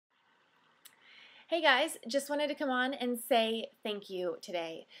Hey guys, just wanted to come on and say thank you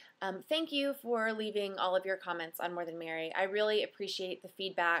today. Thank you for leaving all of your comments on More Than Mary. I really appreciate the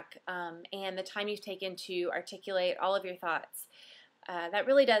feedback and the time you've taken to articulate all of your thoughts. That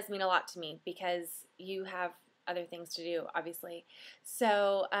really does mean a lot to me because you have other things to do, obviously.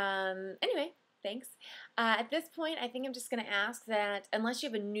 So anyway, thanks. At this point, I think I'm just going to ask that unless you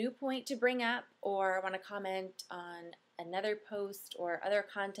have a new point to bring up or want to comment on another post or other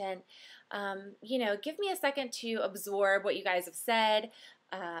content, give me a second to absorb what you guys have said,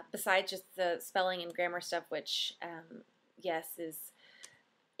 besides just the spelling and grammar stuff, which, yes, is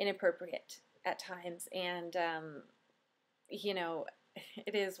inappropriate at times, and,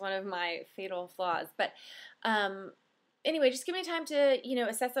 it is one of my fatal flaws. But anyway, just give me time to,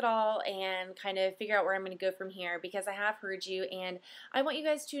 assess it all and kind of figure out where I'm going to go from here because I have heard you and I want you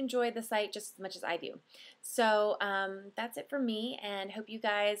guys to enjoy the site just as much as I do. So that's it for me and hope you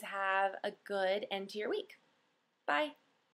guys have a good end to your week. Bye.